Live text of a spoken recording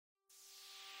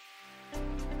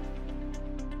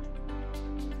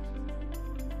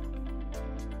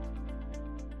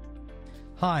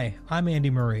Hi, I'm Andy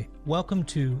Murray. Welcome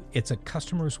to It's a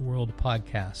Customer's World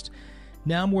podcast.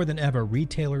 Now more than ever,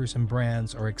 retailers and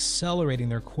brands are accelerating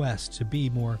their quest to be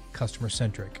more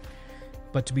customer-centric.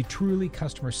 But to be truly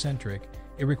customer-centric,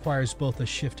 it requires both a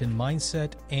shift in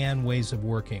mindset and ways of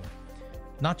working,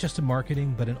 not just in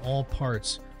marketing, but in all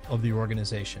parts of the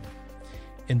organization.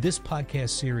 In this podcast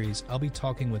series, I'll be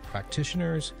talking with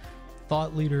practitioners,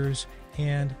 thought leaders,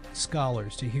 and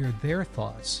scholars to hear their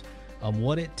thoughts on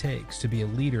what it takes to be a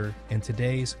leader in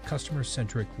today's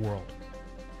customer-centric world.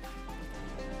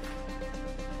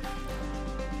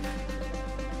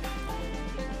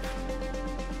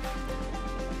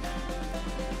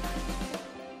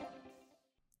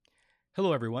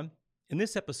 Hello, everyone. In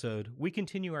this episode, we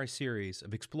continue our series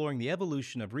of exploring the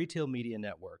evolution of retail media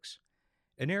networks.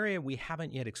 An area we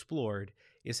haven't yet explored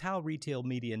is how retail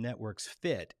media networks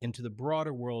fit into the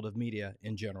broader world of media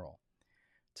in general.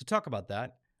 To talk about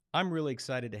that, I'm really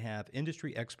excited to have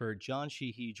industry expert John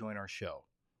Sheehy join our show.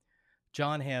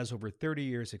 John has over 30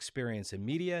 years' experience in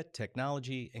media,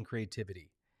 technology, and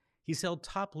creativity. He's held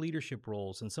top leadership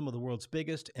roles in some of the world's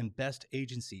biggest and best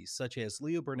agencies, such as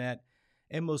Leo Burnett,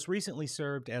 and most recently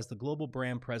served as the global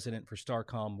brand president for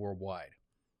Starcom Worldwide.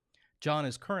 John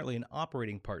is currently an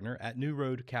operating partner at New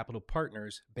Road Capital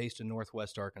Partners based in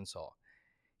Northwest Arkansas.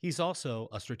 He's also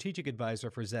a strategic advisor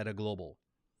for Zeta Global.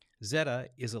 Zeta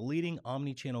is a leading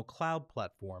omni-channel cloud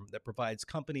platform that provides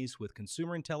companies with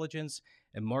consumer intelligence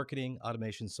and marketing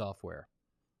automation software.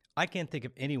 I can't think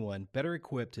of anyone better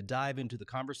equipped to dive into the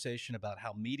conversation about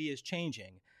how media is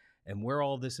changing and where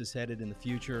all this is headed in the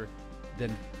future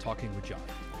than talking with John.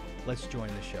 Let's join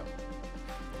the show.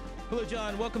 Hello,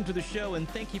 John. Welcome to the show, and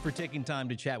thank you for taking time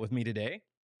to chat with me today.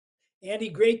 Andy,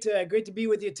 great to be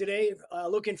with you today.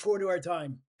 Looking forward to our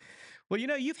time. Well,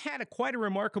 you've had quite a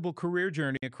remarkable career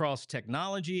journey across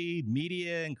technology,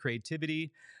 media, and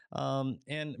creativity,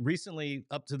 and recently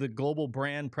up to the global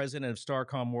brand president of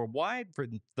Starcom Worldwide. For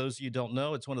those of you who don't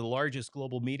know, it's one of the largest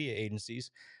global media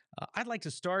agencies. I'd like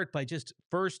to start by just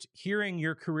first hearing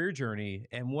your career journey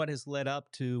and what has led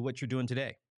up to what you're doing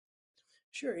today.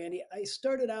 Sure, Andy. I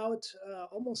started out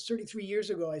almost 33 years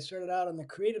ago. I started out on the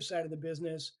creative side of the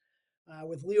business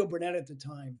with Leo Burnett at the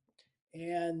time.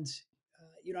 And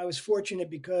I was fortunate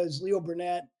because Leo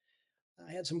Burnett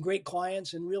had some great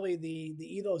clients, and really the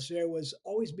ethos there was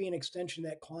always be an extension of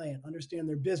that client, understand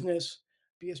their business,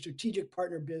 be a strategic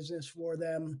partner business for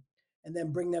them, and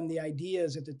then bring them the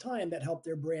ideas at the time that helped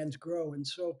their brands grow. And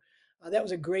so that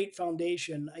was a great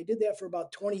foundation. I did that for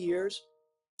about 20 years.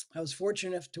 I was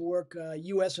fortunate enough to work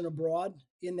U.S. and abroad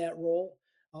in that role,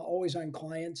 always on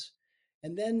clients.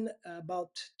 And then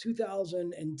about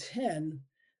 2010,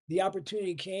 the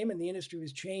opportunity came and the industry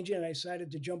was changing, and I decided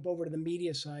to jump over to the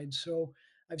media side. So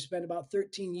I've spent about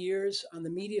 13 years on the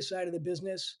media side of the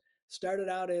business. Started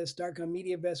out as Starcom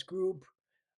MediaVest Group,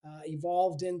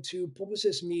 evolved into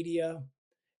Publicis Media,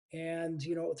 and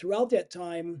throughout that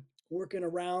time, working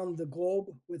around the globe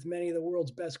with many of the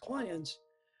world's best clients,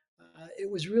 it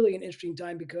was really an interesting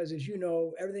time because, as you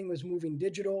know, everything was moving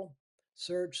digital,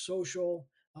 search, social,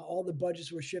 all the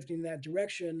budgets were shifting in that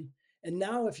direction. And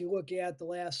now, if you look at the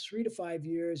last 3 to 5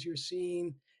 years, you're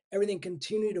seeing everything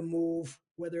continue to move,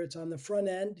 whether it's on the front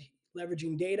end,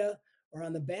 leveraging data, or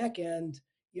on the back end,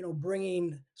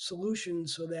 bringing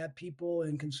solutions so that people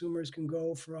and consumers can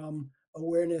go from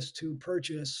awareness to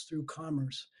purchase through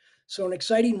commerce. So an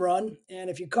exciting run. And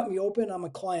if you cut me open, I'm a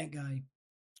client guy.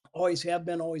 Always have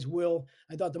been, always will.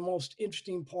 I thought the most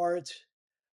interesting part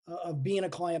of being a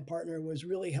client partner was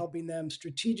really helping them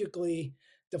strategically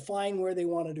define where they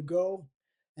wanted to go,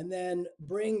 and then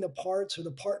bring the parts or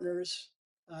the partners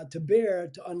to bear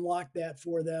to unlock that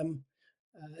for them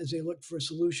as they look for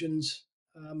solutions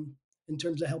in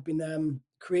terms of helping them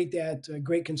create that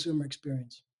great consumer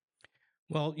experience.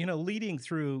 Well, leading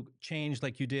through change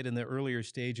like you did in the earlier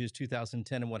stages,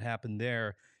 2010 and what happened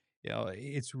there,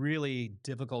 it's really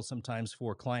difficult sometimes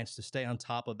for clients to stay on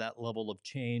top of that level of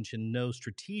change and know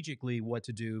strategically what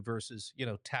to do versus,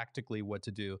 tactically what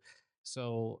to do.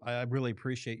 So I really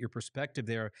appreciate your perspective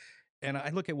there. And I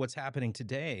look at what's happening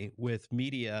today with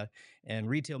media and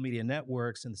retail media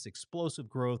networks and this explosive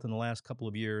growth in the last couple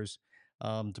of years,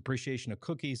 depreciation of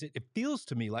cookies. It feels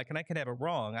to me like, and I can have it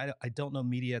wrong, I don't know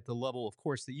media at the level, of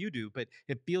course, that you do, but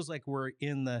it feels like we're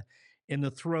in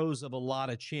the throes of a lot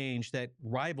of change that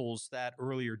rivals that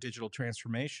earlier digital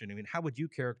transformation. I mean, how would you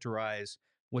characterize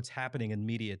what's happening in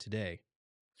media today?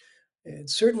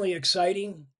 It's certainly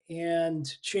exciting, and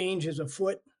change is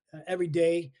afoot every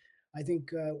day. I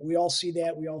think we all see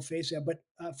that, we all face that. But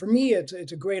for me, it's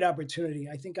a great opportunity.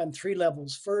 I think on 3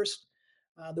 levels. First,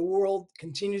 the world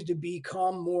continues to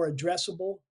become more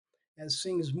addressable as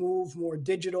things move more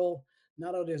digital,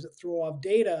 not only does it throw off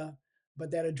data,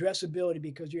 but that addressability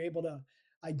because you're able to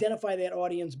identify that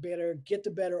audience better, get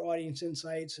the better audience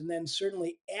insights, and then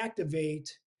certainly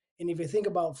activate. And if you think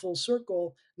about full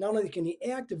circle, not only can you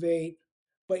activate,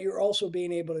 but you're also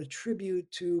being able to attribute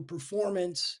to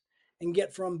performance and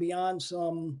get from beyond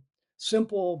some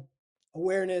simple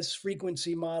awareness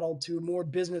frequency model to more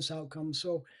business outcomes.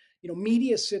 So,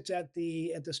 media sits at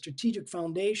the strategic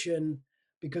foundation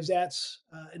because that's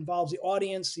involves the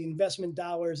audience, the investment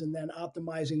dollars, and then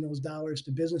optimizing those dollars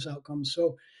to business outcomes.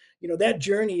 So, that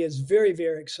journey is very,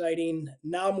 very exciting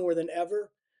now more than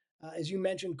ever. As you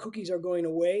mentioned, cookies are going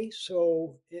away.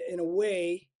 So, in a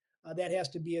way, that has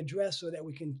to be addressed so that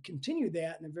we can continue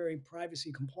that in a very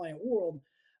privacy compliant world.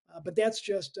 But that's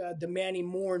just demanding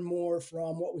more and more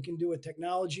from what we can do with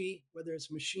technology, whether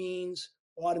it's machines,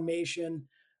 automation.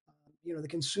 The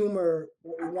consumer,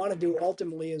 what we want to do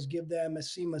ultimately is give them a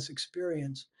seamless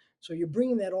experience. So you're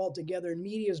bringing that all together, and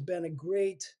media has been a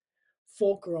great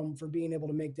fulcrum for being able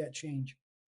to make that change.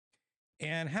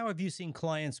 And how have you seen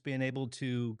clients being able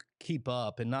to keep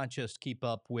up and not just keep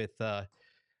up with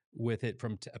it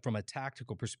from a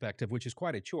tactical perspective, which is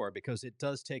quite a chore because it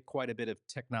does take quite a bit of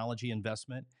technology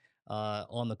investment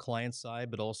on the client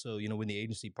side, but also when the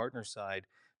agency partner side.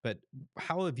 But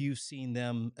how have you seen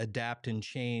them adapt and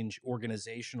change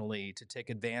organizationally to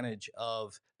take advantage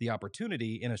of the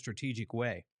opportunity in a strategic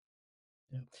way?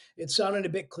 Yeah. It sounded a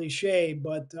bit cliche,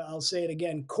 but I'll say it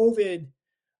again. COVID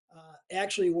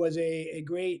actually was a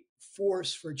great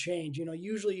force for change.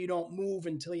 Usually you don't move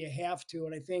until you have to.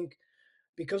 And I think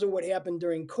because of what happened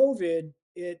during COVID,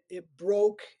 it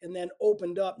broke and then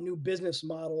opened up new business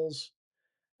models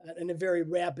in a very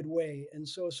rapid way. And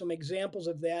so, some examples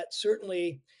of that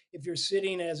certainly, if you're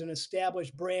sitting as an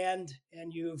established brand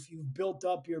and you've built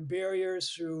up your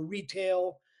barriers through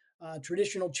retail,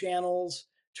 traditional channels,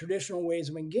 traditional ways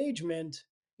of engagement,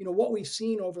 what we've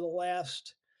seen over the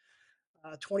last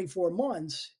 24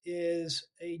 months is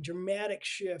a dramatic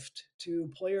shift to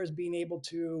players being able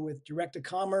to, with direct to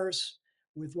commerce,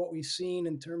 with what we've seen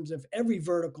in terms of every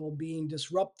vertical being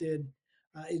disrupted.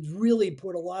 It's really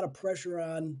put a lot of pressure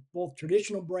on both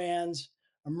traditional brands,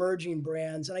 emerging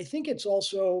brands, and I think it's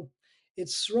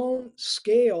thrown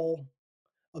scale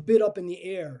a bit up in the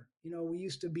air. We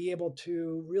used to be able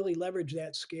to really leverage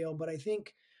that scale, but I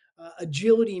think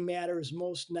agility matters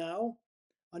most now.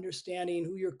 Understanding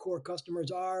who your core customers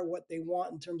are, what they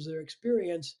want in terms of their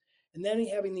experience, and then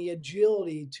having the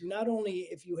agility to not only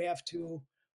if you have to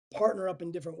partner up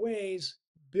in different ways,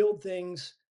 build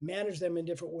things, manage them in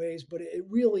different ways, but it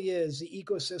really is the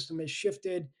ecosystem has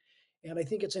shifted, and I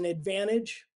think it's an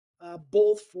advantage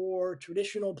both for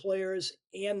traditional players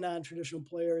and non-traditional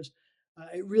players.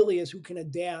 It really is who can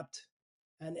adapt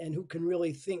and who can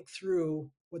really think through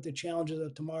what the challenges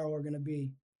of tomorrow are going to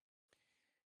be.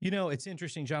 It's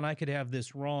interesting, John. I could have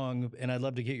this wrong, and I'd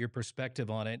love to get your perspective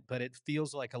on it. But it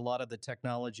feels like a lot of the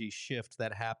technology shift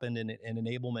that happened and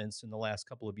enablements in the last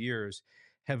couple of years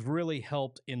have really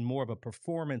helped in more of a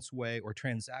performance way or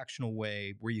transactional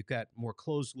way, where you've got more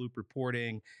closed loop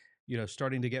reporting,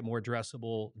 starting to get more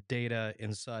addressable data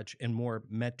and such, and more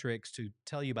metrics to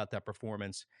tell you about that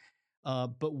performance.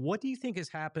 But what do you think has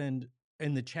happened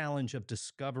in the challenge of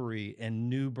discovery and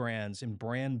new brands and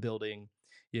brand building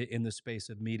in the space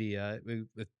of media?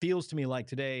 It feels to me like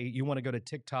today you want to go to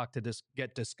TikTok to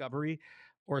get discovery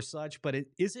or such, but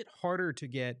is it harder to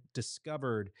get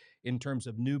discovered in terms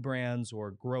of new brands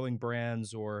or growing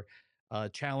brands or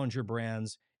challenger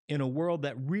brands in a world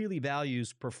that really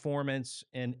values performance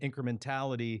and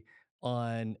incrementality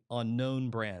on known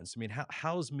brands? I mean,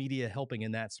 how's media helping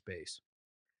in that space?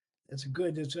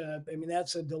 I mean,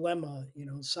 that's a dilemma.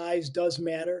 Size does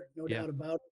matter, no Yeah. doubt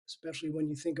about it, especially when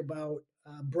you think about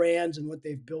brands and what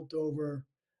they've built over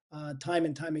time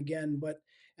and time again. But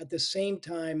at the same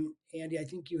time, Andy, I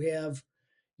think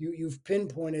you've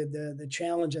pinpointed the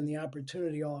challenge and the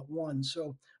opportunity all at once.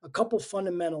 So a couple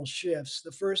fundamental shifts.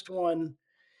 The first one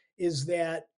is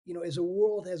that as the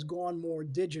world has gone more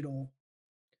digital,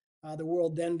 the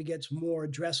world then gets more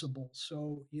addressable.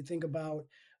 So you think about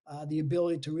the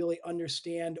ability to really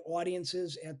understand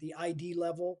audiences at the ID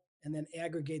level and then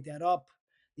aggregate that up.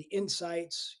 The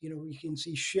insights, you can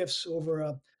see shifts over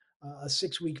a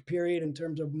 6 week period in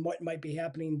terms of what might be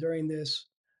happening during this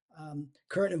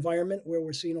current environment where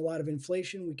we're seeing a lot of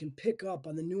inflation. We can pick up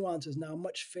on the nuances now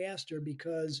much faster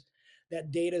because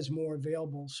that data is more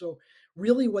available. So,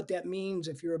 really, what that means,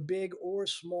 if you're a big or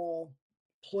small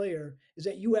player, is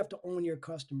that you have to own your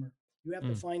customer. You have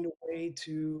to Mm. find a way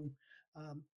to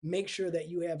make sure that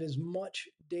you have as much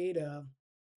data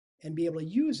and be able to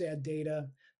use that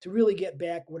data to really get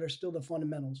back what are still the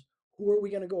fundamentals. Who are we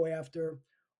going to go after?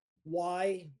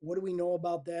 Why? What do we know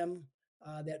about them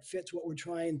that fits what we're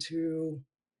trying to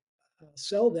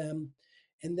sell them?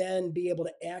 And then be able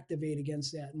to activate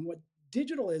against that. And what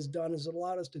digital has done is it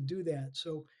allowed us to do that.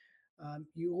 So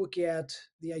you look at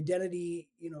the identity,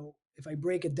 if I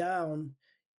break it down,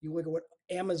 you look at what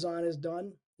Amazon has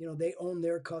done. They own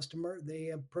their customer, they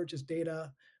have purchased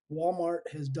data. Walmart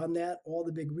has done that. All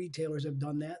the big retailers have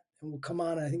done that. And we'll come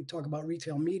on, I think, talk about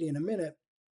retail media in a minute.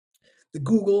 The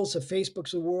Googles, the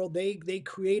Facebooks of the world, they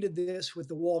created this with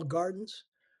the walled gardens.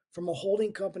 From a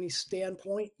holding company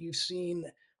standpoint, you've seen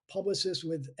Publicis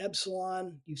with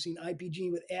Epsilon, you've seen IPG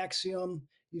with Axiom,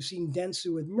 you've seen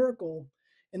Dentsu with Merkle.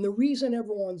 And the reason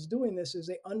everyone's doing this is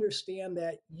they understand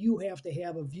that you have to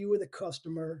have a view of the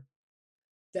customer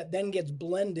that then gets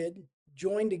blended,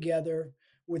 joined together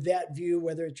with that view,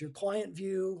 whether it's your client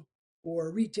view or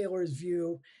a retailer's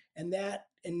view. And that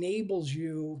enables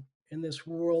you in this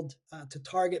world to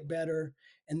target better.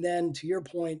 And then, to your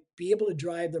point, be able to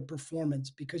drive the performance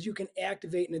because you can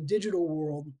activate in a digital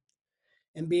world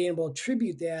and be able to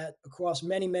attribute that across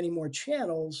many, many more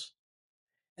channels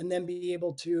and then be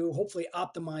able to hopefully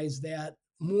optimize that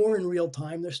more in real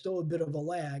time. There's still a bit of a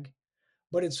lag,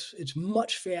 but it's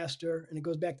much faster, and it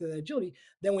goes back to the agility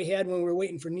than we had when we were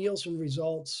waiting for Nielsen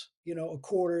results, a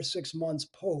quarter, 6 months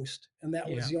post, and that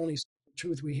was Yeah. the only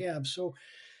truth we have. So,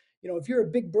 if you're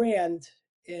a big brand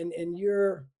and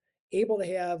you're able to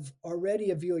have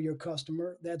already a view of your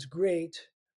customer, that's great.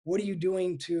 What are you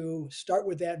doing to start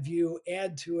with that view,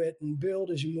 add to it, and build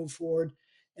as you move forward?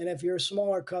 And if you're a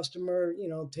smaller customer,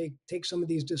 take some of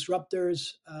these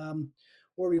disruptors.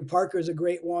 Warby Parker is a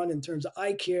great one in terms of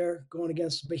eye care, going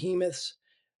against behemoths.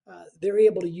 They're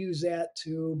able to use that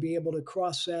to be able to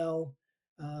cross sell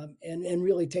and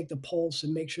really take the pulse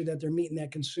and make sure that they're meeting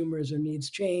that consumer as their needs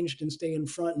changed and stay in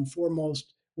front and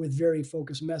foremost with very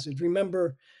focused message.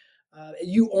 Remember,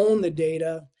 you own the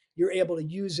data. You're able to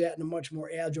use that in a much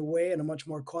more agile way and a much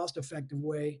more cost effective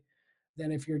way than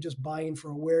if you're just buying for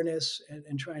awareness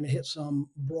and trying to hit some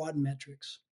broad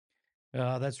metrics.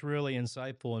 That's really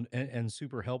insightful and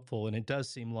super helpful. And it does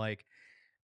seem like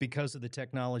because of the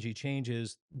technology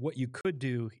changes, what you could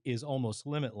do is almost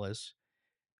limitless.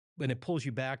 And it pulls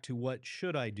you back to what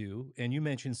should I do? And you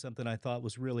mentioned something I thought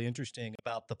was really interesting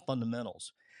about the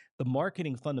fundamentals, the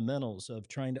marketing fundamentals of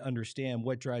trying to understand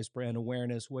what drives brand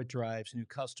awareness, what drives new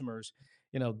customers.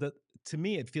 To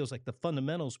me, it feels like the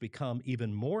fundamentals become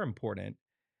even more important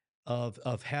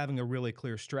of having a really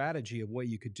clear strategy of what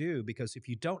you could do. Because if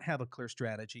you don't have a clear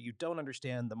strategy, you don't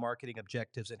understand the marketing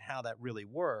objectives and how that really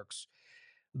works,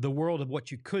 the world of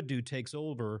what you could do takes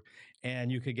over,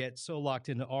 and you could get so locked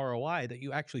into ROI that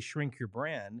you actually shrink your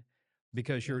brand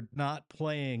because Yeah. you're not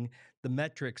playing the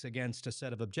metrics against a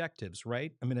set of objectives,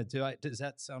 right? I mean, does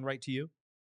that sound right to you?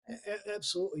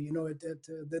 Absolutely.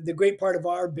 The great part of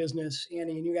our business,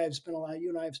 Annie, and you and I have spent a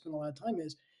lot of time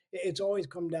is it's always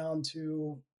come down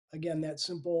to, again, that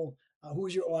simple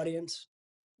who's your audience,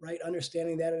 right?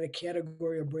 Understanding that at a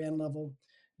category or brand level,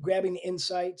 grabbing the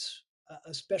insights,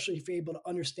 especially if you're able to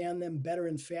understand them better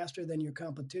and faster than your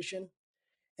competition,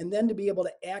 and then to be able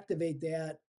to activate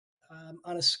that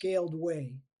on a scaled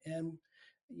way. And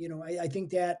I think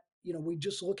that we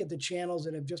just look at the channels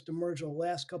that have just emerged over the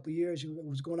last couple of years.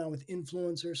 What's going on with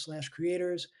influencers slash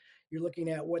creators? You're looking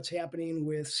at what's happening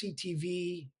with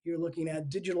CTV. You're looking at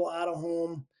digital out of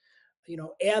home.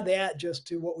 Add that just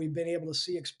to what we've been able to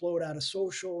see explode out of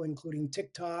social, including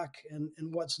TikTok and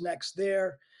what's next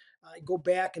there. Go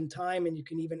back in time, and you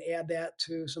can even add that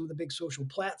to some of the big social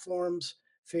platforms,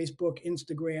 Facebook,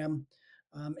 Instagram.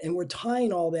 And we're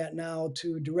tying all that now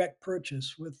to direct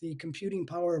purchase with the computing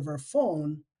power of our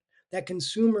phone. That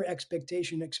consumer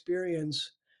expectation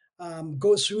experience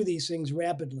goes through these things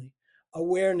rapidly.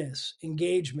 Awareness,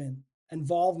 engagement,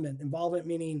 involvement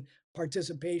meaning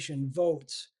participation,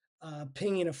 votes,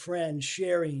 pinging a friend,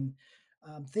 sharing.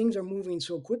 Things are moving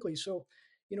so quickly. So,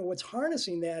 what's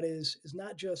harnessing that is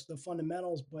not just the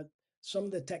fundamentals, but some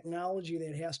of the technology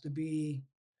that has to be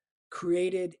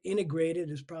created, integrated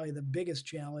is probably the biggest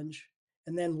challenge,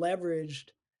 and then leveraged.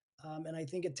 And I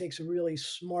think it takes a really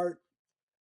smart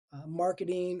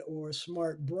marketing or a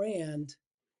smart brand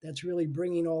that's really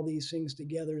bringing all these things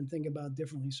together and think about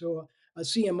differently. So a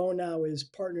CMO now is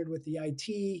partnered with the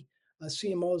IT. A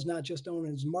CMO is not just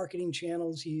owning his marketing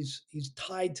channels; he's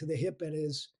tied to the hip at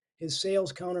his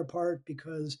sales counterpart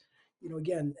because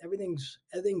again everything's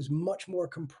much more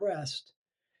compressed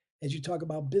as you talk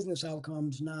about business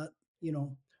outcomes, not you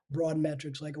know broad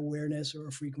metrics like awareness or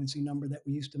a frequency number that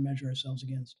we used to measure ourselves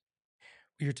against.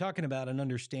 You're talking about an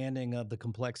understanding of the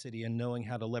complexity and knowing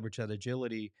how to leverage that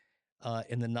agility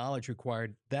and the knowledge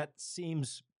required. That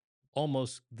seems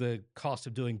almost the cost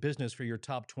of doing business for your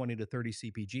top 20 to 30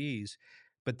 CPGs.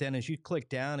 But then as you click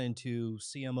down into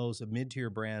CMOs of mid tier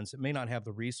brands that may not have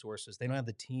the resources, they don't have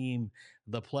the team,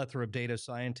 the plethora of data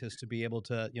scientists to be able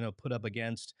to, put up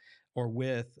against or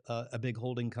with a big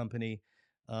holding company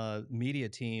media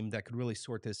team that could really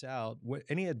sort this out.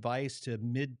 Any advice to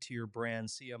mid-tier brand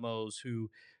CMOs who,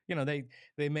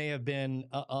 they may have been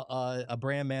a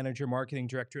brand manager, marketing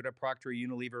director at a Procter or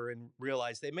Unilever, and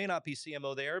realize they may not be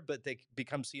CMO there, but they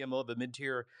become CMO of a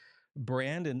mid-tier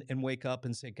brand and wake up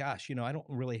and say, "Gosh, I don't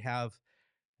really have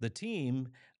the team."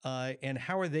 And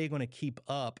how are they going to keep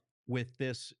up with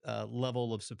this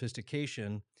level of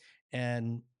sophistication?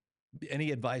 And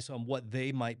any advice on what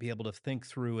they might be able to think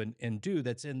through and do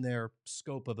that's in their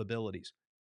scope of abilities?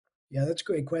 Yeah, that's a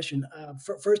great question.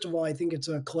 First of all, I think it's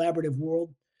a collaborative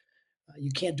world.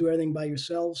 You can't do everything by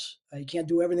yourselves. You can't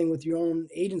do everything with your own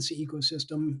agency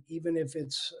ecosystem, even if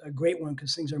it's a great one,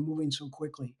 because things are moving so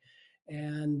quickly.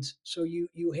 And so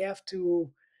you have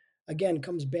to, again, it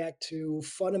comes back to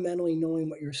fundamentally knowing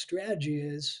what your strategy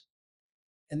is,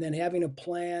 and then having a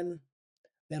plan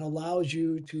that allows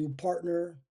you to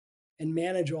partner and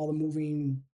manage all the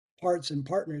moving parts and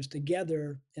partners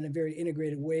together in a very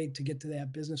integrated way to get to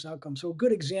that business outcome. So a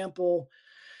good example,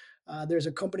 there's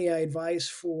a company I advise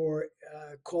for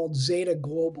called Zeta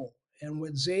Global. And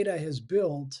what Zeta has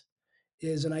built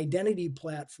is an identity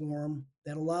platform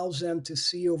that allows them to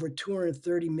see over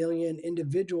 230 million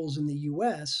individuals in the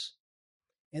US.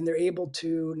 And they're able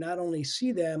to not only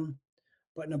see them,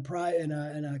 but in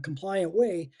a compliant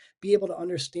way, be able to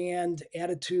understand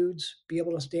attitudes, be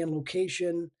able to understand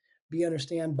location, be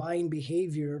understand buying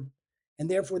behavior, and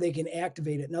therefore they can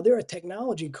activate it. Now they're a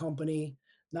technology company,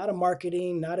 not a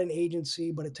marketing, not an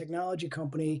agency, but a technology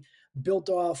company built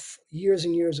off years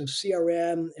and years of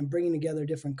CRM and bringing together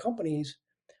different companies.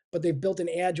 But they've built an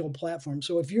agile platform.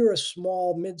 So if you're a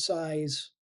small,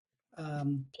 mid-size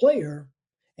player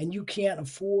and you can't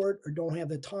afford or don't have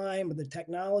the time or the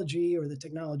technology or the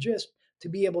technologist to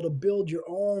be able to build your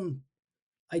own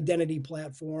identity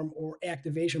platform or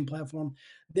activation platform,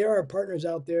 there are partners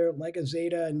out there like a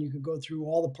Zeta, and you could go through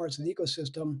all the parts of the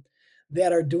ecosystem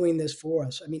that are doing this for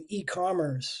us. I mean,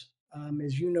 e-commerce,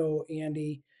 as you know,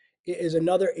 Andy, is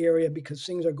another area because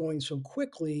things are going so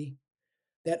quickly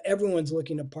that everyone's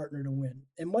looking to partner to win.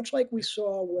 And much like we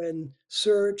saw when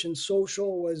search and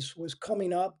social was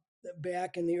coming up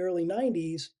back in the early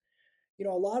 90s, a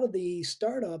lot of the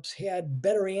startups had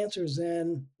better answers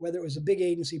than whether it was a big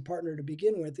agency partner to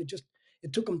begin with.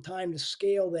 It took them time to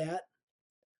scale that.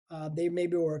 They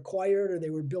maybe were acquired or they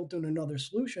were built in another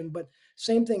solution, but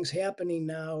same thing's happening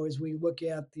now as we look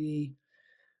at the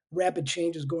rapid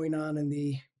changes going on in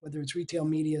the whether it's retail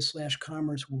media slash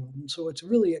commerce world. And so it's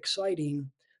really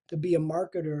exciting to be a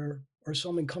marketer or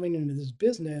someone coming into this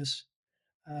business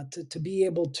to be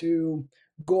able to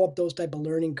go up those type of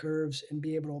learning curves and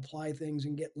be able to apply things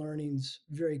and get learnings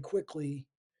very quickly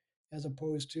as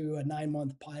opposed to a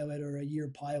 9-month pilot or a year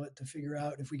pilot to figure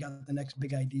out if we got the next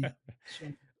big idea. So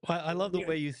Well, I love the yeah,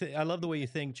 way you think. I love the way you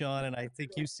think, John, and I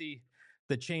think you see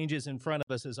the changes in front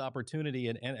of us as opportunity,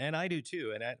 and I do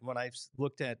too. And when I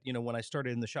looked at, when I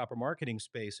started in the shopper marketing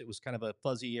space, it was kind of a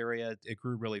fuzzy area. It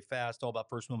grew really fast, all about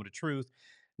first moment of truth.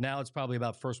 Now it's probably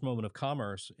about first moment of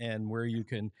commerce and where you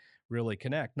can really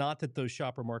connect. Not that those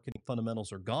shopper marketing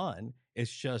fundamentals are gone.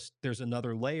 It's just there's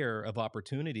another layer of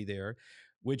opportunity there,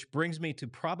 which brings me to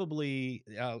probably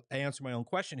answer my own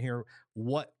question here.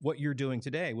 What you're doing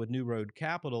today with New Road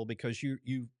Capital, because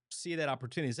you see that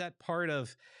opportunity. Is that part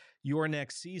of your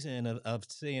next season of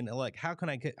saying, like, how can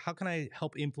I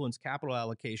help influence capital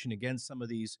allocation against some of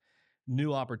these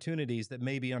new opportunities that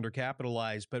may be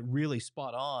undercapitalized but really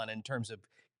spot on in terms of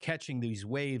catching these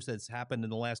waves that's happened in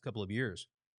the last couple of years?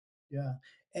 yeah,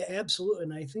 absolutely.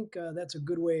 And I think that's a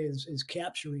good way is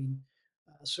capturing.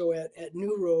 So at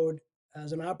New Road,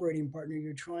 as an operating partner,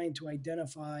 you're trying to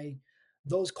identify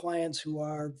those clients who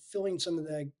are filling some of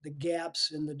the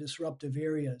gaps in the disruptive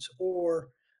areas, or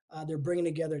they're bringing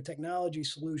together technology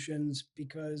solutions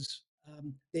because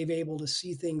they've able to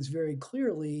see things very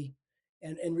clearly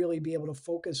and really be able to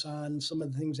focus on some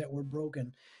of the things that were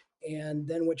broken. And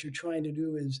then what you're trying to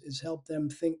do is help them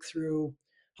think through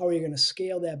how are you going to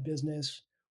scale that business,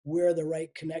 where are the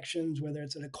right connections, whether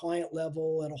it's at a client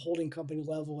level, at a holding company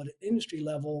level, at an industry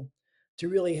level, to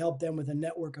really help them with a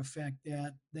network effect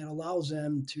that allows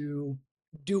them to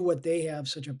do what they have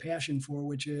such a passion for,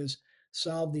 which is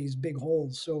solve these big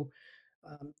holes. So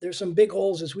There's some big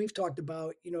holes as we've talked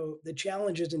about. The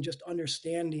challenge isn't just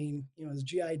understanding. As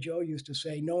GI Joe used to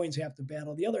say, knowing's half the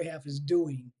battle. The other half is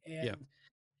doing. Yeah.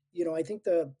 And I think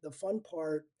the fun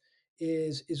part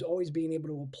is always being able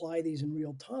to apply these in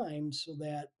real time so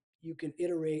that you can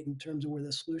iterate in terms of where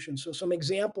the solution. So some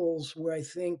examples where I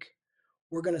think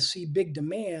we're going to see big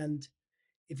demand,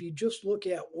 if you just look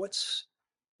at what's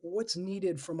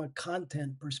needed from a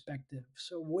content perspective.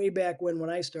 So way back when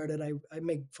I started, I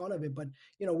make fun of it, but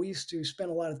we used to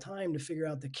spend a lot of time to figure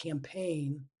out the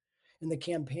campaign, and the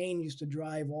campaign used to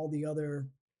drive all the other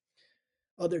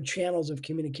channels of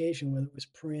communication, whether it was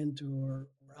print or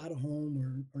out of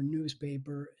home or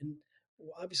newspaper. And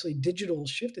obviously digital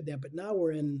shifted that, but now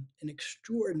we're in an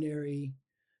extraordinary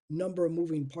number of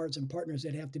moving parts and partners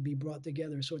that have to be brought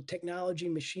together. So technology,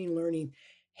 machine learning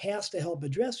has to help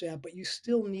address that, but you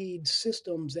still need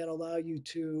systems that allow you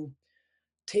to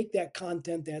take that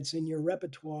content that's in your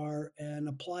repertoire and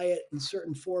apply it in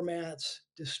certain formats,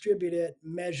 distribute it,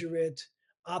 measure it,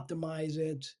 optimize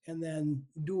it, and then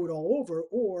do it all over,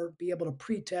 or be able to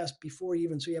pre-test before you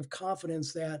even, so you have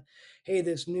confidence that, hey,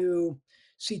 this new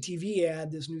CTV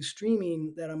ad, this new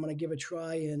streaming that I'm going to give a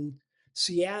try in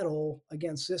Seattle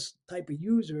against this type of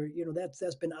user,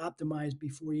 that's been optimized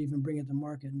before you even bring it to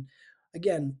market. And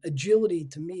again, agility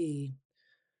to me,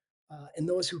 and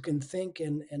those who can think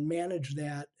and manage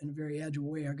that in a very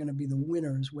agile way are going to be the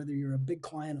winners, whether you're a big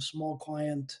client, a small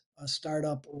client, a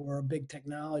startup, or a big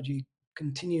technology.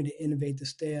 Continue to innovate to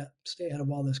stay ahead of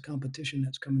all this competition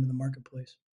that's coming to the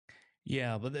marketplace.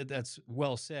 Yeah, but that's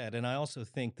well said. And I also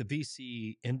think the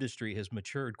VC industry has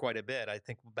matured quite a bit. I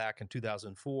think back in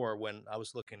 2004, when I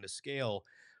was looking to scale,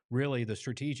 really the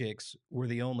strategics were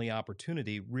the only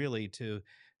opportunity really to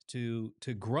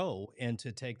grow and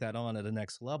to take that on at the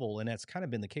next level. And that's kind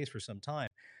of been the case for some time.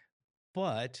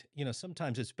 But,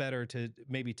 sometimes it's better to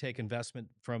maybe take investment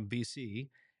from VC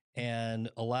and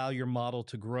allow your model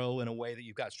to grow in a way that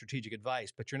you've got strategic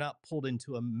advice, but you're not pulled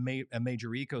into a major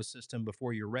ecosystem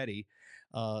before you're ready,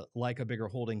 like a bigger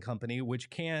holding company, which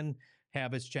can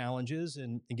have its challenges,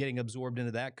 and getting absorbed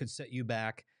into that could set you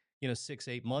back, 6,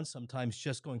 8 months, sometimes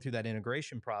just going through that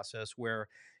integration process where,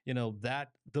 that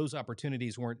those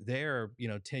opportunities weren't there,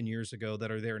 10 years ago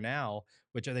that are there now,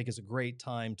 which I think is a great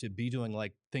time to be doing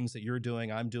like things that you're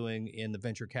doing, I'm doing in the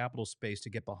venture capital space to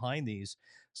get behind these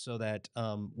so that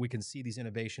we can see these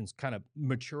innovations kind of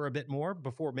mature a bit more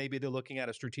before maybe they're looking at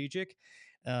a strategic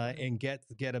Yeah. and get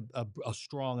a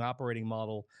strong operating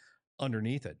model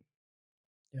underneath it.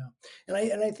 Yeah.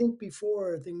 And I think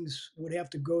before things would have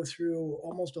to go through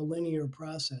almost a linear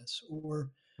process, Hmm.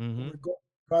 or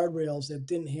guardrails that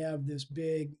didn't have this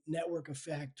big network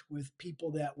effect with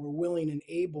people that were willing and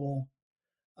able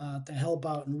to help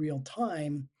out in real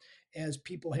time. As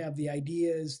people have the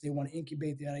ideas, they want to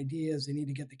incubate the ideas, they need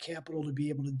to get the capital to be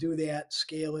able to do that,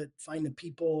 scale it, find the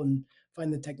people, and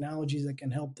find the technologies that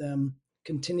can help them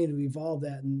continue to evolve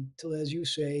that until, as you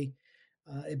say,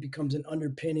 it becomes an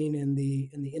underpinning in the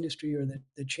industry or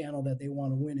the channel that they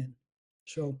want to win in.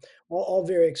 So all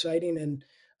very exciting. And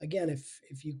again,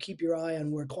 if you keep your eye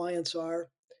on where clients are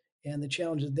and the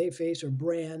challenges they face, or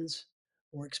brands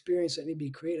or experience that need to be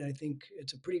created, I think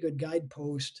it's a pretty good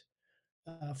guidepost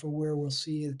for where we'll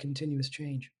see a continuous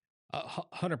change.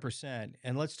 100%.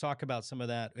 And let's talk about some of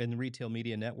that in the retail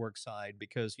media network side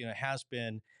because it has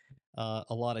been a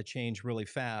lot of change really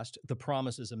fast. The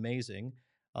promise is amazing,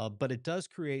 but it does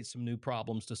create some new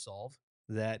problems to solve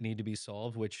that need to be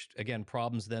solved, which again,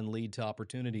 problems then lead to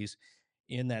opportunities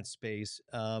in that space.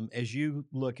 As you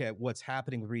look at what's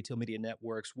happening with retail media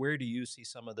networks, where do you see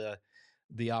some of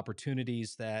the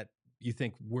opportunities that you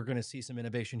think we're going to see some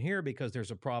innovation here because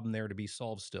there's a problem there to be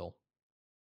solved still?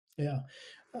 Yeah.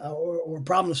 Or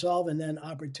problem solve, and then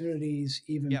opportunities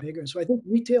even Yep. bigger. So I think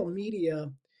retail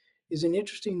media is an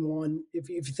interesting one. If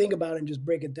you think about it and just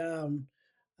break it down,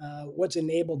 what's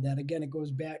enabled that? Again, it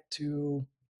goes back to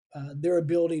their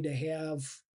ability to have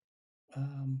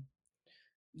um,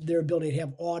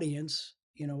 audience.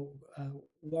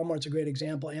 Walmart's a great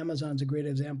example. Amazon's a great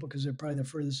example because they're probably the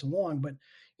furthest along. But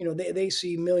they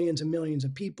see millions and millions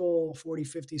of people, 40,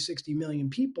 50, 60 million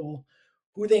people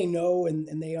who they know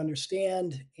and they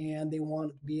understand, and they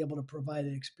want to be able to provide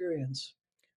an experience.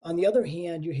 On the other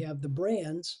hand, you have the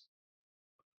brands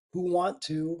who want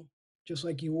to, just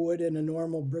like you would in a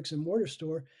normal bricks and mortar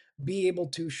store, be able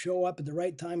to show up at the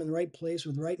right time in the right place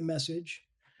with the right message,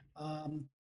 um,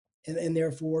 and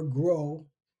therefore grow.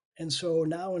 And so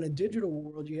now in a digital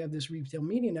world, you have this retail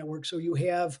media network. So you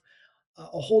have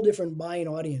a whole different buying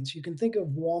audience. You can think of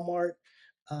Walmart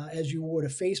as you would a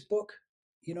Facebook.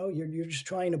 You're just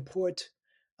trying to put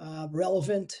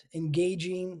relevant,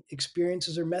 engaging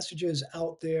experiences or messages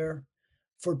out there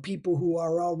for people who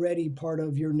are already part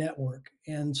of your network.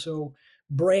 And so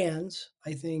brands,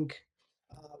 I think,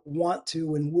 want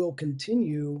to and will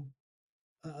continue,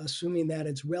 assuming that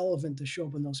it's relevant to show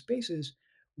up in those spaces,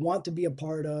 want to be a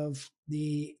part of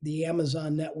the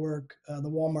Amazon network, the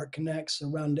Walmart Connects, the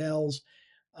Roundels,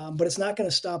 but it's not going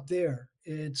to stop there.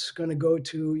 It's going to go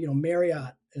to,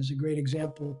 Marriott is a great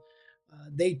example.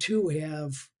 They too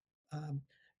have um,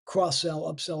 cross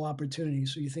sell, upsell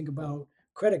opportunities. So you think about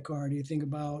credit card, you think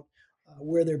about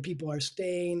where their people are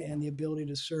staying and the ability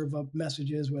to serve up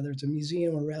messages, whether it's a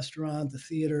museum, a restaurant, the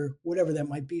theater, whatever that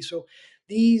might be. So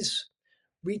these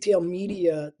retail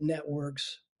media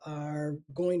networks are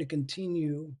going to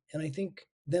continue. And I think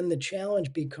then the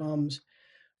challenge becomes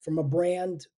from a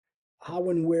brand, how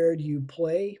and where do you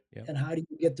play Yeah. and how do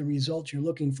you get the results you're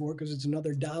looking for? Because it's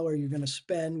another dollar you're going to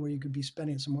spend where you could be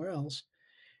spending it somewhere else.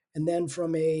 And then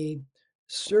from a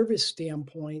service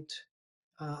standpoint,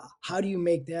 how do you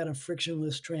make that a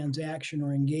frictionless transaction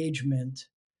or engagement?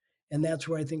 And that's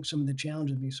where I think some of the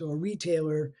challenge would be. So a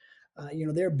retailer,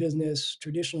 their business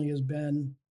traditionally has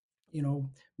been,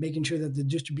 making sure that the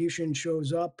distribution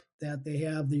shows up, that they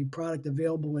have the product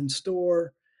available in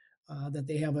store, that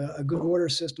they have a good order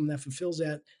system that fulfills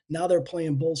that. Now they're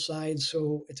playing both sides.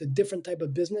 So it's a different type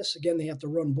of business. Again, they have to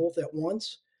run both at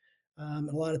once. A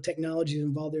lot of technology is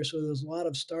involved there. So there's a lot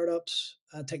of startups,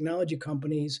 technology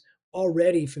companies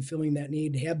already fulfilling that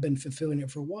need, have been fulfilling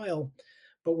it for a while,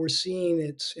 but we're seeing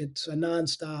it's a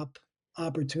nonstop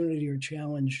opportunity or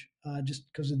challenge just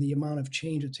because of the amount of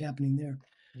change that's happening there.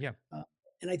 Yeah. Uh,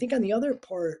 and I think on the other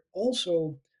part,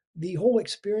 also, the whole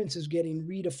experience is getting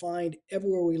redefined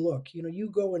everywhere we look. You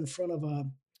go in front of a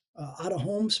out of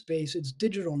home space, it's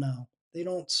digital now. They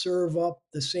don't serve up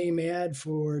the same ad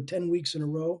for 10 weeks in a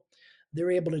row.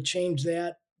 They're able to change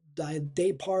that by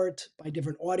day part, by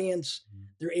different audience. Mhm.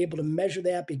 They're able to measure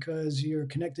that because you're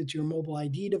connected to your mobile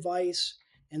ID device.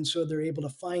 And so they're able to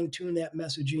fine tune that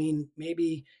messaging.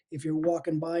 Maybe if you're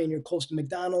walking by and you're close to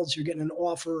McDonald's, you're getting an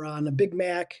offer on a Big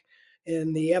Mac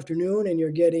in the afternoon and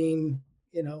you're getting,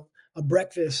 a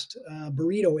breakfast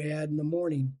burrito ad in the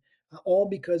morning, all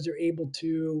because they're able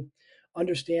to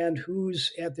understand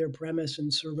who's at their premise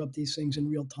and serve up these things in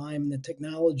real time. And the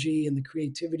technology and the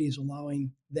creativity is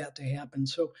allowing that to happen.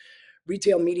 So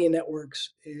retail media networks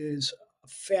is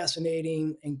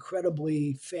fascinating,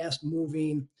 incredibly fast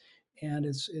moving, and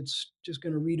it's just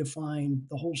going to redefine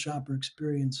the whole shopper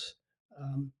experience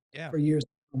Yeah. for years to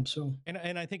come. So And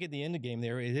I think at the end of the game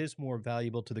there, it is more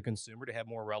valuable to the consumer to have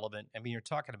more relevant. I mean, you're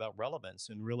talking about relevance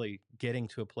and really getting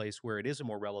to a place where it is a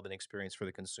more relevant experience for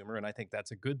the consumer. And I think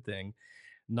that's a good thing,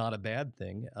 not a bad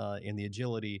thing, in the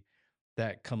agility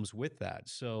that comes with that.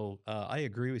 So I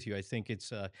agree with you. I think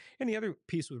it's, and the other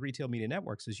piece with retail media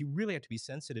networks is you really have to be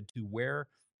sensitive to where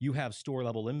you have store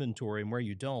level inventory and where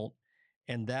you don't.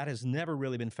 And that has never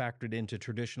really been factored into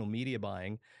traditional media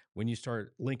buying. When you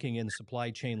start linking in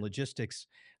supply chain logistics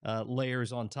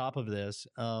layers on top of this,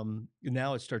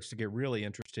 now it starts to get really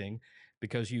interesting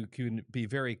because you can be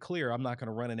very clear. I'm not going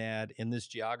to run an ad in this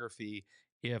geography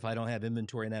if I don't have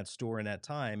inventory in that store in that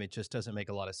time. It just doesn't make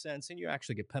a lot of sense, and you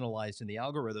actually get penalized in the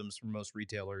algorithms for most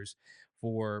retailers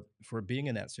for being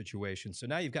in that situation. So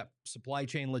now you've got supply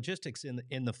chain logistics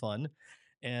in the fun,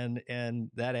 and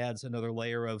that adds another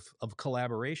layer of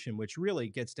collaboration, which really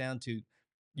gets down to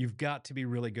you've got to be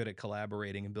really good at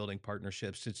collaborating and building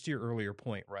partnerships. It's to your earlier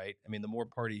point, right? I mean, the more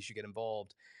parties you get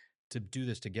involved to do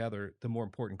this together, the more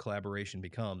important collaboration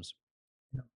becomes.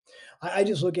 I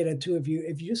just look at it too. If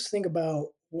you just think about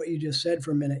what you just said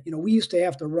for a minute, we used to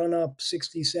have to run up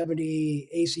 60, 70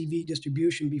 ACV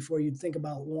distribution before you'd think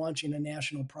about launching a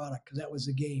national product because that was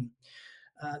the game.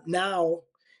 Now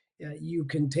you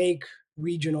can take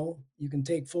regional, you can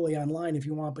take fully online if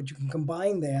you want, but you can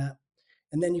combine that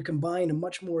and then you combine a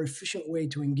much more efficient way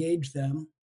to engage them,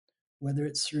 whether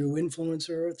it's through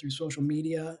influencer, through social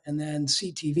media, and then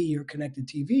CTV or connected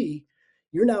TV.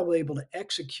 You're now able to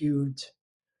execute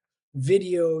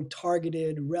video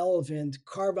targeted, relevant,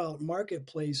 carve out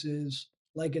marketplaces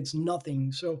like it's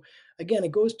nothing. So again,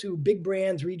 it goes to big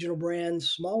brands, regional brands,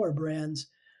 smaller brands.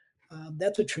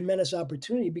 That's a tremendous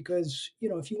opportunity because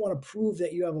if you want to prove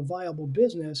that you have a viable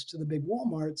business to the big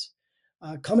WalMarts,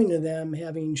 coming to them,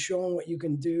 having shown what you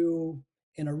can do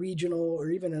in a regional or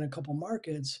even in a couple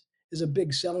markets is a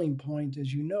big selling point,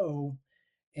 as you know.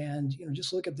 And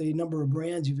just look at the number of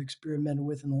brands you've experimented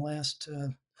with in the last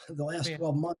the Oh last yeah.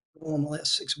 12 months, or in the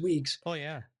last 6 weeks. Oh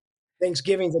yeah.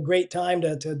 Thanksgiving's a great time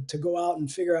to go out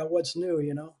and figure out what's new.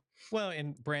 Well,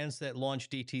 and brands that launch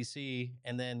DTC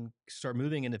and then start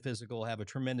moving into physical have a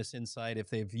tremendous insight. If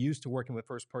they've used to working with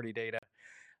first party data,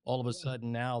 all of a Yeah.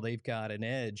 sudden now they've got an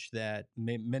edge that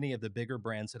many of the bigger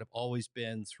brands that have always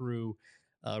been through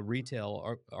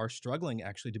retail are struggling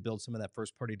actually to build some of that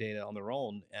first party data on their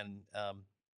own. And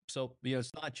so,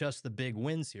 it's not just the big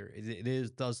wins here. It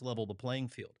is does level the playing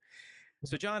field.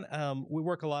 So, John, we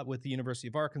work a lot with the University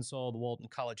of Arkansas, the Walton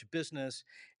College of Business,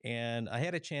 and I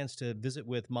had a chance to visit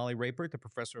with Molly Rapert, the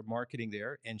professor of marketing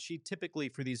there. And she typically,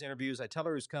 for these interviews, I tell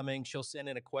her who's coming, she'll send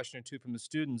in a question or two from the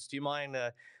students. Do you mind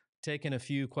taking a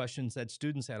few questions that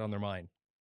students had on their mind?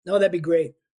 No, that'd be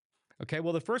great. Okay,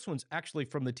 well, the first one's actually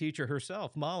from the teacher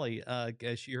herself, Molly.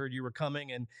 As she heard you were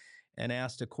coming and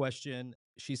asked a question.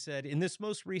 She said, "In this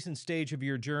most recent stage of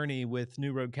your journey with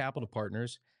New Road Capital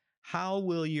Partners, how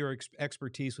will your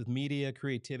expertise with media,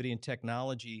 creativity, and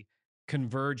technology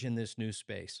converge in this new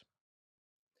space?"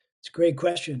 It's a great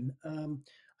question.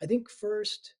 I think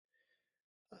first,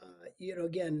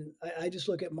 again, I just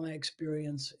look at my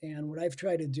experience and what I've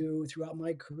tried to do throughout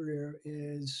my career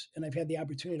is, and I've had the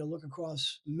opportunity to look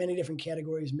across many different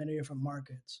categories, many different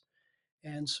markets.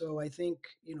 And so I think,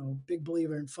 big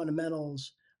believer in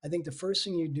fundamentals. I think the first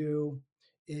thing you do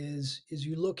is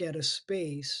you look at a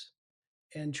space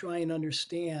and try and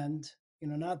understand,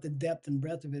 not the depth and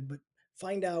breadth of it, but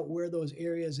find out where those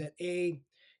areas that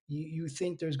you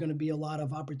think there's going to be a lot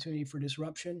of opportunity for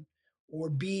disruption, or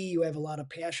B, you have a lot of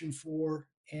passion for.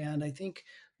 And I think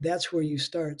that's where you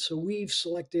start. So we've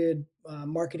selected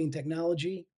marketing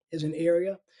technology as an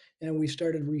area, and we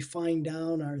started to refine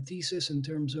down our thesis in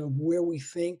terms of where we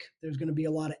think there's going to be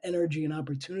a lot of energy and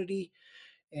opportunity,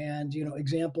 and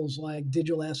examples like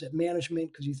digital asset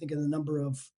management, because you think of the number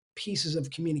of pieces of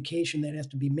communication that have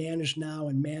to be managed now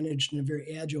and managed in a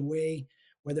very agile way,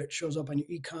 whether it shows up on your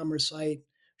e-commerce site,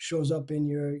 shows up in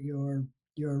your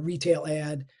retail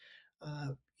ad.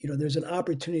 There's an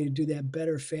opportunity to do that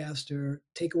better, faster,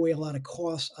 take away a lot of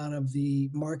costs out of the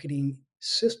marketing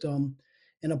system,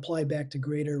 and apply back to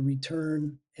greater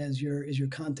return as your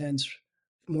content's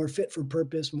more fit for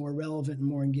purpose, more relevant, and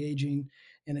more engaging,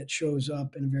 and it shows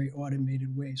up in a very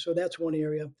automated way. So that's one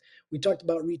area. We talked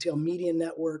about retail media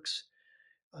networks.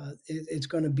 It's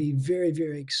going to be very,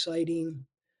 very exciting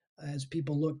as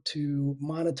people look to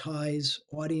monetize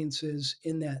audiences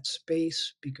in that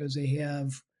space, because they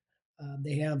have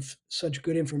such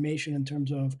good information in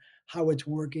terms of how it's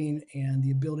working and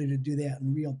the ability to do that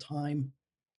in real time.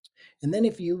 And then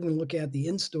if you even look at the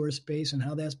in-store space and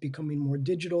how that's becoming more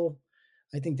digital,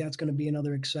 I think that's going to be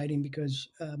another exciting, because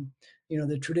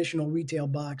the traditional retail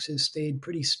box has stayed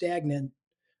pretty stagnant,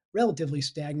 relatively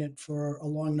stagnant for a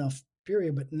long enough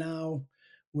period. But now,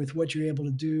 with what you're able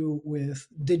to do with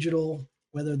digital,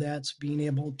 whether that's being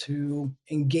able to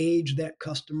engage that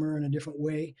customer in a different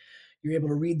way, you're able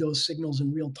to read those signals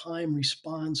in real time,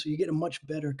 respond, so you get a much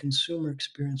better consumer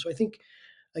experience. So I think,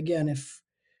 again,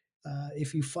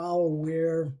 if you follow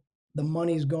where the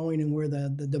money's going and where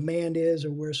the demand is,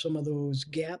 or where some of those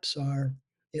gaps are,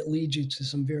 it leads you to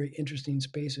some very interesting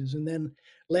spaces. And then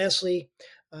lastly,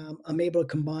 I'm able to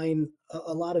combine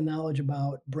a lot of knowledge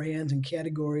about brands and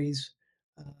categories,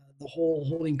 uh, the whole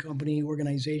holding company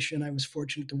organization. I was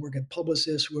fortunate to work at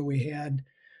Publicis, where we had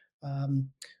um,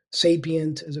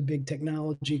 Sapient is a big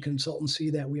technology consultancy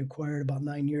that we acquired about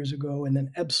 9 years ago, and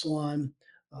then Epsilon,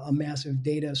 a massive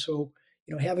data. So,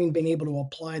 having been able to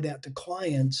apply that to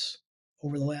clients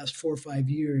over the last 4 or 5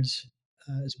 years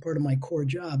as part of my core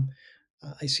job,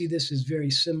 I see this as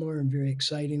very similar and very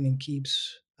exciting, and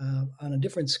keeps on a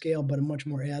different scale, but a much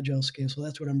more agile scale. So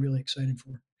that's what I'm really excited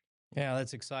for. Yeah,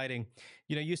 that's exciting.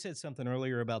 You said something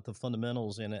earlier about the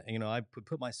fundamentals, and I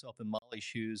put myself in Molly's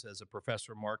shoes as a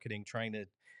professor of marketing, trying to,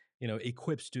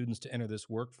 equip students to enter this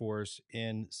workforce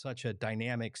in such a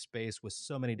dynamic space with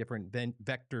so many different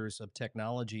vectors of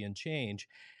technology and change.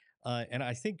 And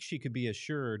I think she could be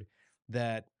assured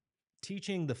that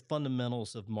teaching the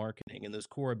fundamentals of marketing and those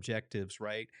core objectives,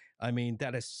 right? I mean,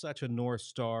 that is such a North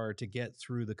Star to get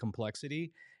through the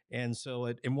complexity. And so,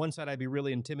 in one side, I'd be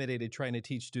really intimidated trying to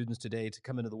teach students today to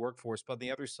come into the workforce. But on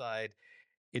the other side,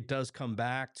 it does come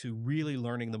back to really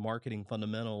learning the marketing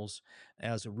fundamentals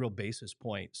as a real basis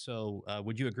point. So,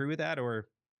 would you agree with that, or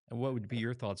and what would be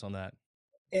your thoughts on that?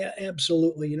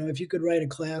 Absolutely. If you could write a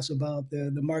class about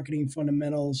the marketing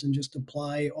fundamentals and just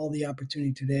apply all the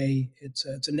opportunity today, it's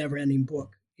a never ending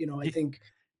book. I think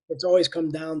it's always come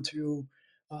down to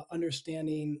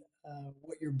understanding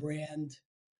what your brand,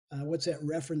 what's that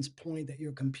reference point that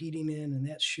you're competing in, and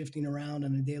that's shifting around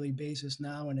on a daily basis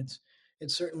now, and it's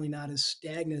certainly not as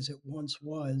stagnant as it once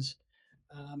was.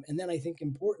 And then I think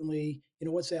importantly,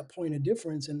 what's that point of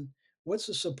difference? And what's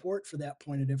the support for that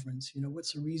point of difference?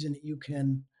 What's the reason that you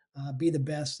can be the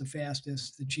best, the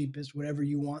fastest, the cheapest, whatever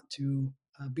you want to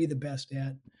be the best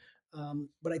at.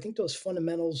 But I think those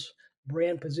fundamentals,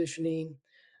 brand positioning,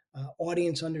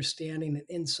 audience understanding and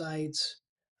insights,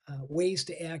 ways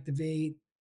to activate,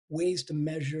 ways to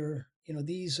measure.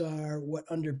 These are what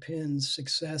underpins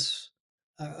success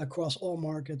across all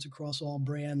markets, across all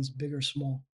brands, big or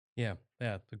small. Yeah,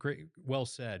 yeah, the great, well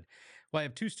said. Well, I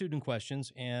have two student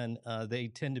questions, and they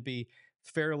tend to be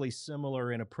fairly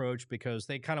similar in approach because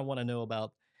they kind of want to know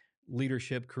about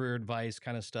leadership, career advice,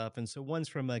 kind of stuff. And so one's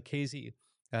from Kanzi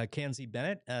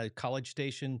Bennett, College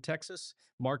Station, Texas,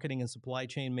 marketing and supply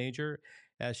chain major.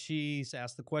 She's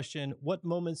asked the question: what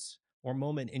moments or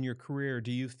moment in your career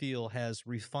do you feel has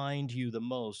refined you the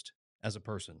most as a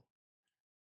person?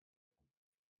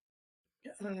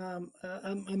 I'm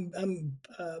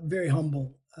very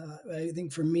humble. I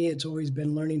think for me, it's always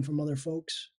been learning from other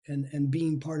folks and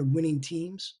being part of winning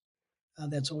teams.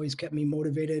 That's always kept me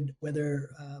motivated, whether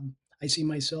I see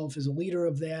myself as a leader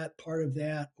of that, part of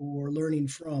that, or learning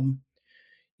from,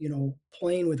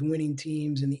 playing with winning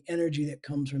teams and the energy that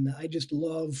comes from that. I just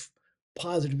love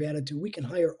positive attitude. We can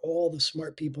hire all the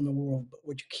smart people in the world, but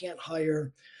what you can't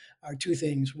hire are two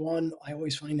things. One, I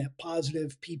always find that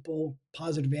positive people,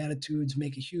 positive attitudes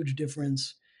make a huge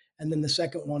difference. And then the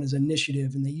second one is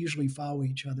initiative, and they usually follow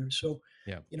each other. So,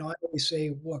 Yeah. I always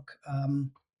say, look,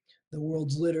 the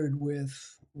world's littered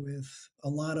with a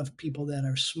lot of people that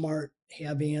are smart,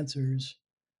 have answers,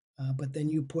 but then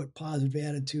you put positive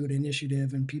attitude,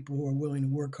 initiative, and people who are willing to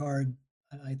work hard.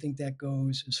 I think that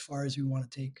goes as far as we want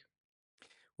to take.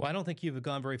 Well, I don't think you've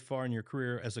gone very far in your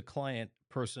career as a client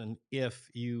person if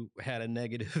you had a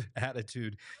negative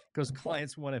attitude, because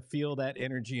clients want to feel that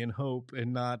energy and hope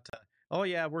and not, oh,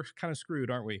 yeah, we're kind of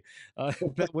screwed, aren't we?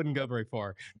 That wouldn't go very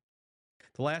far.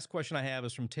 The last question I have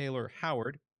is from Taylor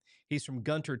Howard. He's from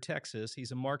Gunter, Texas.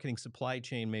 He's a marketing supply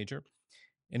chain major.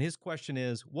 And his question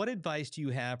is: what advice do you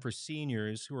have for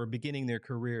seniors who are beginning their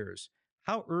careers?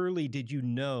 How early did you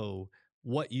know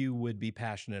what you would be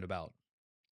passionate about?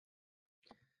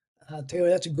 Taylor,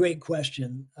 that's a great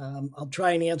question. I'll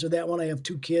try and answer that one. I have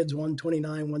two kids, one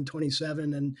 29, one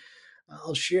 27, and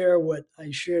I'll share what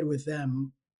I shared with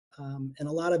them. And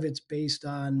a lot of it's based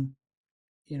on,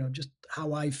 just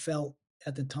how I felt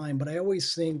at the time. But I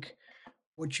always think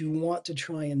what you want to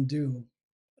try and do,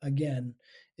 again,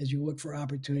 as you look for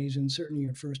opportunities, and certainly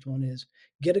your first one is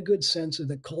get a good sense of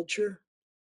the culture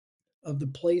of the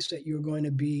place that you're going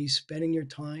to be spending your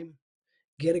time,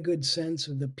 get a good sense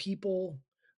of the people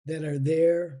that are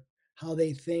there, how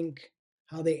they think,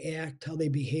 how they act, how they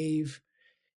behave.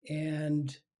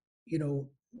 And,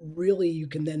 really you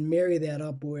can then marry that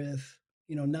up with,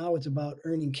 now it's about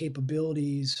earning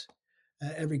capabilities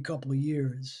every couple of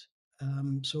years.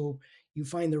 So you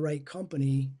find the right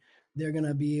company, they're going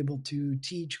to be able to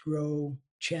teach, grow,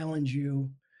 challenge you,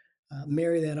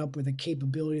 marry that up with a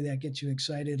capability that gets you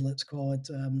excited. Let's call it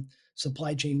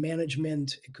supply chain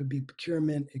management. It could be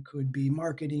procurement. It could be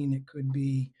marketing. It could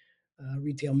be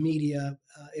retail media.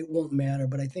 It won't matter.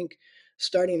 But I think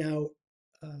starting out,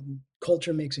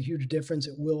 culture makes a huge difference.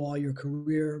 It will all your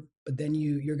career, but then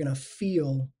you're going to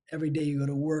feel every day you go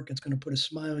to work. It's going to put a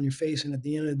smile on your face, and at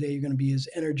the end of the day, you're going to be as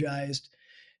energized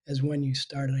as when you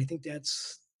started. I think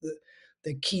that's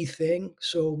the key thing.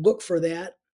 So look for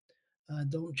that.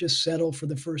 Don't just settle for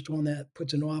the first one that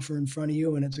puts an offer in front of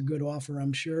you, and it's a good offer,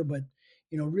 I'm sure. But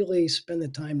really spend the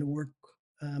time to work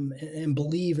and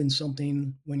believe in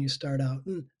something when you start out.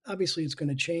 And obviously, it's going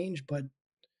to change, but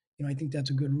I think that's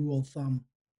a good rule of thumb.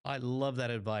 I love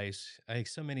that advice. I think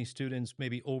so many students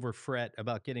maybe over fret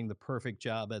about getting the perfect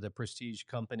job at a prestige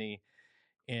company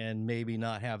and maybe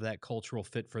not have that cultural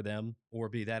fit for them or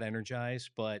be that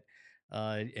energized, but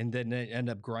and then they end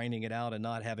up grinding it out and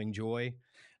not having joy.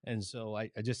 And so I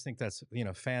just think that's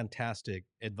fantastic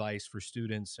advice for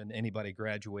students and anybody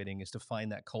graduating is to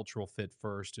find that cultural fit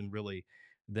first and really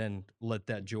then let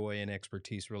that joy and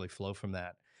expertise really flow from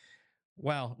that.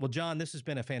 Wow. Well, John, this has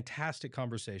been a fantastic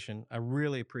conversation. I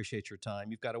really appreciate your time.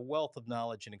 You've got a wealth of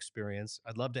knowledge and experience.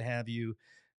 I'd love to have you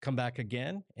come back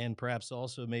again and perhaps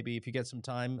also maybe if you get some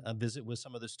time, visit with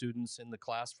some of the students in the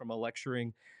class from a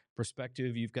lecturing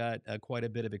perspective. You've got quite a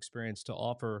bit of experience to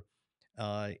offer.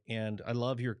 And I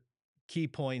love your key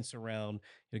points around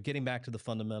getting back to the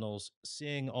fundamentals,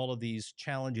 seeing all of these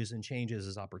challenges and changes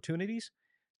as opportunities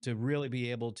to really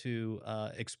be able to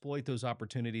exploit those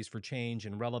opportunities for change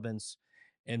and relevance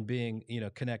and being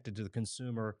connected to the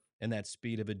consumer and that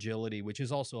speed of agility, which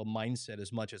is also a mindset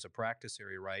as much as a practice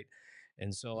area, right?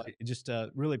 And so I just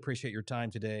really appreciate your time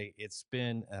today. It's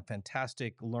been a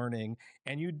fantastic learning,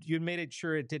 and you made it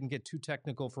sure it didn't get too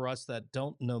technical for us that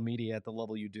don't know media at the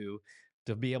level you do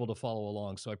to be able to follow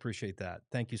along. So I appreciate that.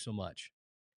 Thank you so much.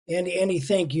 Andy,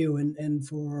 thank you. And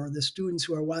for the students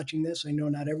who are watching this, I know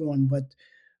not everyone, but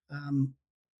um,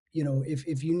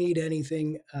 if you need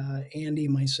anything, Andy,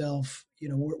 myself,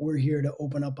 we're here to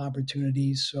open up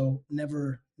opportunities. So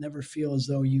never feel as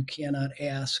though you cannot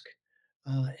ask,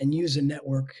 and use a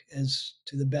network as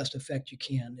to the best effect you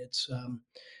can. It's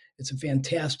a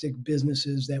fantastic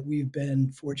businesses that we've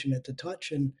been fortunate to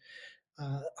touch, and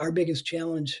our biggest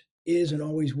challenge is and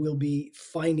always will be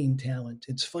finding talent.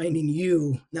 It's finding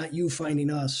you, not you finding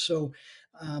us. So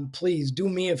please do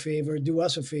me a favor, do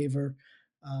us a favor,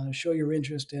 show your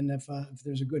interest, and if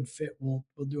there's a good fit, we'll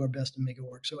do our best to make it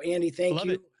work. So Andy, thank Love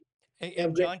you. it. Hey, Have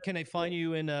and a great John, can I find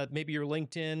you in maybe your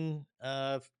LinkedIn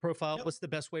profile? Yep. What's the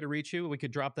best way to reach you? We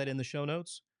could drop that in the show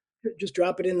notes. Just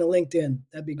drop it in the LinkedIn.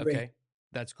 That'd be great. Okay,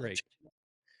 that's great.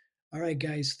 All right,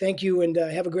 guys. Thank you, and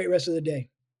have a great rest of the day.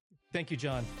 Thank you,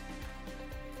 John.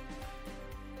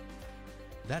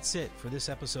 That's it for this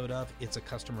episode of It's a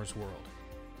Customer's World.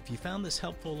 If you found this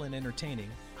helpful and entertaining,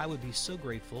 I would be so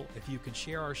grateful if you could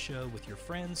share our show with your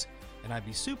friends, and I'd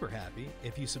be super happy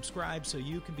if you subscribe so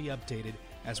you can be updated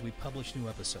as we publish new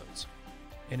episodes.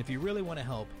 And if you really want to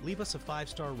help, leave us a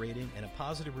 5-star rating and a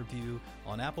positive review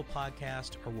on Apple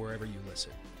Podcast or wherever you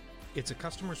listen. It's a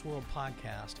Customer's World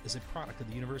podcast is a product of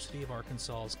the University of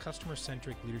Arkansas's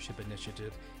Customer-Centric Leadership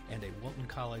Initiative and a Walton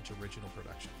College original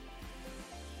production.